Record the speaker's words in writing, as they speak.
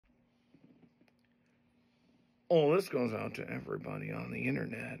Oh, this goes out to everybody on the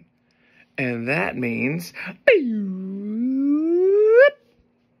internet. And that means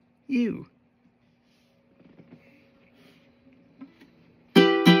you.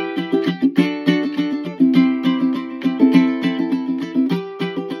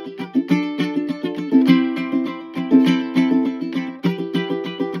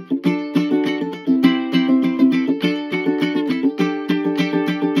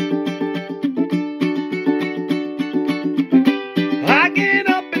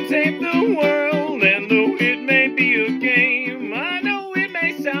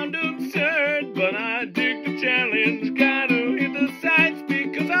 But I dig the challenge, gotta hit the sights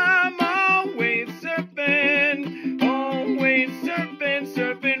because I'm always surfing,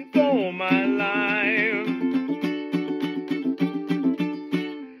 surfing for my life.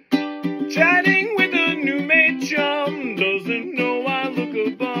 Chatting with a new mate chum, doesn't know I look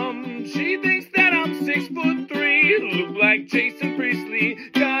a bum. She thinks that I'm 6'3", look like Jason Priestley.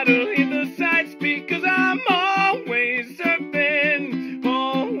 Gotta hit the sights because I'm always surfing,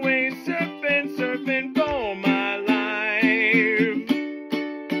 surfing for my life.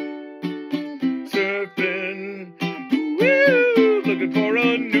 Surfing, woo, looking for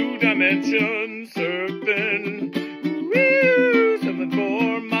a new dimension. Surfing, woo, something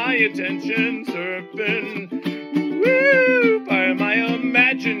for my attention. Surfing, woo, fire my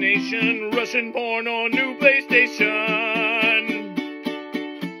imagination. Russian porn or new PlayStation.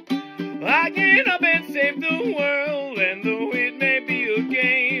 I get up and save the world, and though it may be a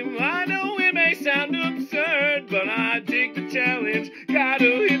game, I know it may sound absurd, but I dig the challenge. Gotta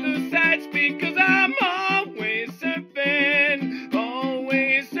hit the sights because I'm always surfing,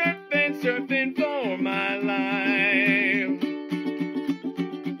 surfing for my life.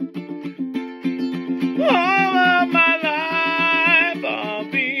 All of my life I'll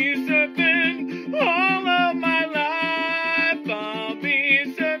be surfing. All of my life I'll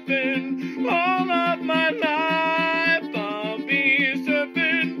be surfing. All of my life I'll be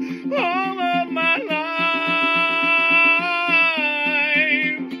surfing. All of my life.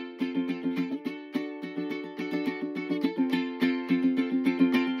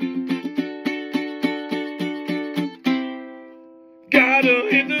 Gotta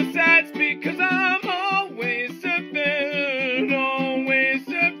hit the sights because I'm always surfing,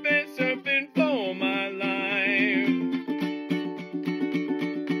 surfing for my life.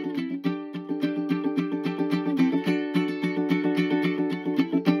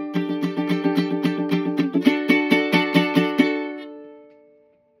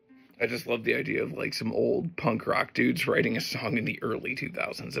 I just love the idea of like some old punk rock dudes writing a song in the early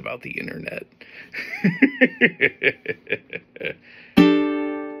 2000s about the internet.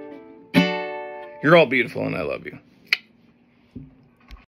 You're all beautiful and I love you.